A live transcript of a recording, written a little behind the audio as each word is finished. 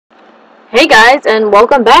Hey guys, and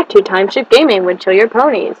welcome back to Timeshift Gaming with Chill Your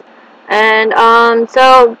Ponies. And,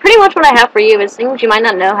 so pretty much what I have for you is things you might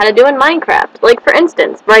not know how to do in Minecraft. Like, for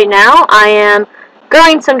instance, right now I am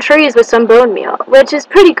growing some trees with some bone meal, which is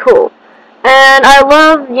pretty cool. And I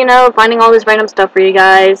love, finding all this random stuff for you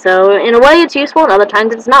guys, so in a way it's useful and other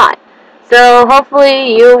times it's not. So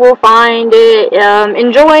hopefully you will find it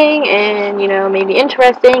enjoying and, maybe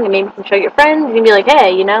interesting, and maybe you can show your friends. You can be like,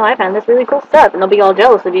 hey, I found this really cool stuff, and they'll be all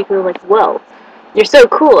jealous of you because like, whoa, you're so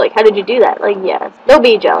cool, like, how did you do that? Like, yes, they'll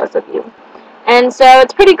be jealous of you. And so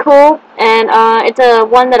it's pretty cool, and it's a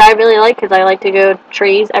one that I really like because I like to go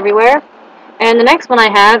trees everywhere. And the next one I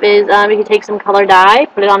have is you can take some color dye,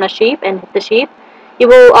 put it on a sheep, and hit the sheep. You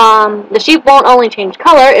will, the sheep won't only change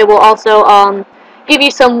color, it will also give you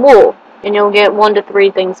some wool, and you'll get 1 to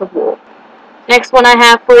 3 things of wool. Next one I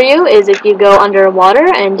have for you is if you go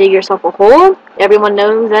underwater and dig yourself a hole, everyone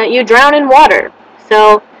knows that you drown in water.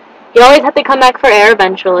 So you always have to come back for air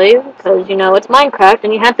eventually, because, it's Minecraft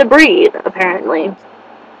and you have to breathe, apparently.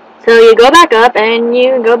 So you go back up and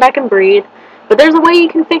you go back and breathe. But there's a way you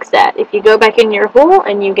can fix that. If you go back in your hole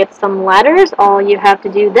and you get some ladders, all you have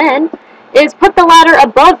to do then is put the ladder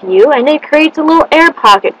above you and it creates a little air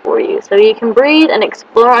pocket for you so you can breathe and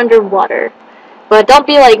explore underwater. But don't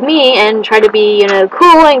be like me and try to be,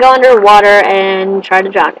 cool and go underwater and try to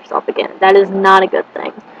drown yourself again. That is not a good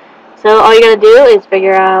thing. So all you gotta do is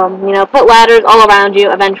figure out, put ladders all around you.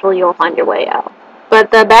 Eventually you'll find your way out.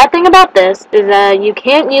 But the bad thing about this is that you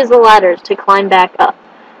can't use the ladders to climb back up.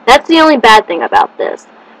 That's the only bad thing about this.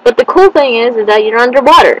 But the cool thing is that you're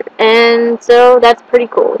underwater, and so that's pretty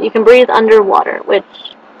cool. You can breathe underwater, which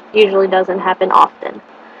usually doesn't happen often.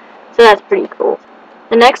 So that's pretty cool.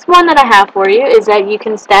 The next one that I have for you is that you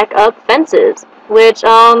can stack up fences, which,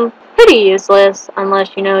 pretty useless,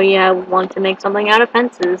 unless, you want to make something out of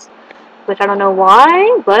fences. Which I don't know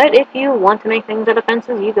why, but if you want to make things out of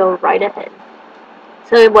fences, you go right ahead.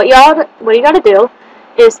 So what you gotta do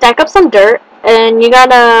is stack up some dirt, and you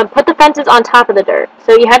gotta put the fences on top of the dirt.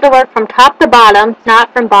 So you have to work from top to bottom,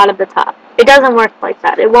 not from bottom to top. It doesn't work like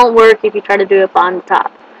that. It won't work if you try to do it bottom to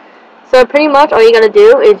top. So pretty much all you gotta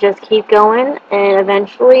do is just keep going, and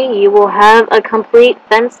eventually you will have a complete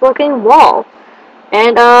fence-looking wall.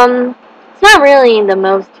 And it's not really the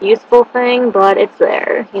most useful thing, but it's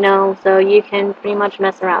there, so you can pretty much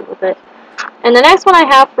mess around with it. And the next one I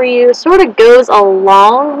have for you sort of goes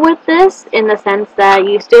along with this in the sense that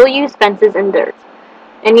you still use fences and dirt.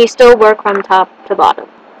 And you still work from top to bottom.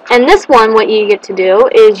 And this one, what you get to do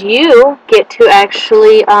is you get to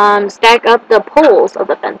actually stack up the poles of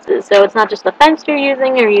the fences. So it's not just the fence you're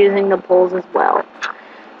using the poles as well.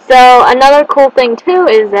 So another cool thing too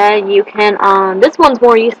is that you can, this one's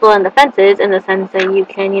more useful than the fences in the sense that you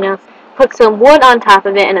can, put some wood on top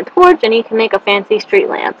of it and a torch and you can make a fancy street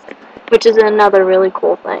lamp, which is another really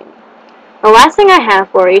cool thing. The last thing I have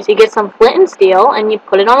for you is you get some flint and steel and you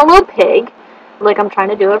put it on a little pig, like I'm trying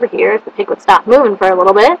to do over here, if the pig would stop moving for a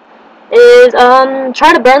little bit, is,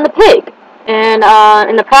 try to burn the pig. And,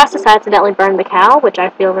 in the process I accidentally burned the cow, which I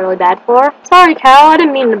feel really bad for. Sorry cow, I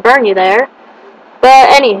didn't mean to burn you there. But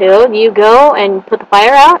anywho, you go and put the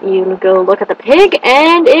fire out, you go look at the pig,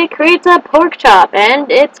 and it creates a pork chop,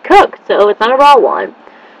 and it's cooked, so it's not a raw one.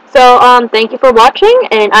 So, thank you for watching,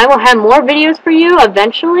 and I will have more videos for you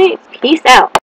eventually. Peace out.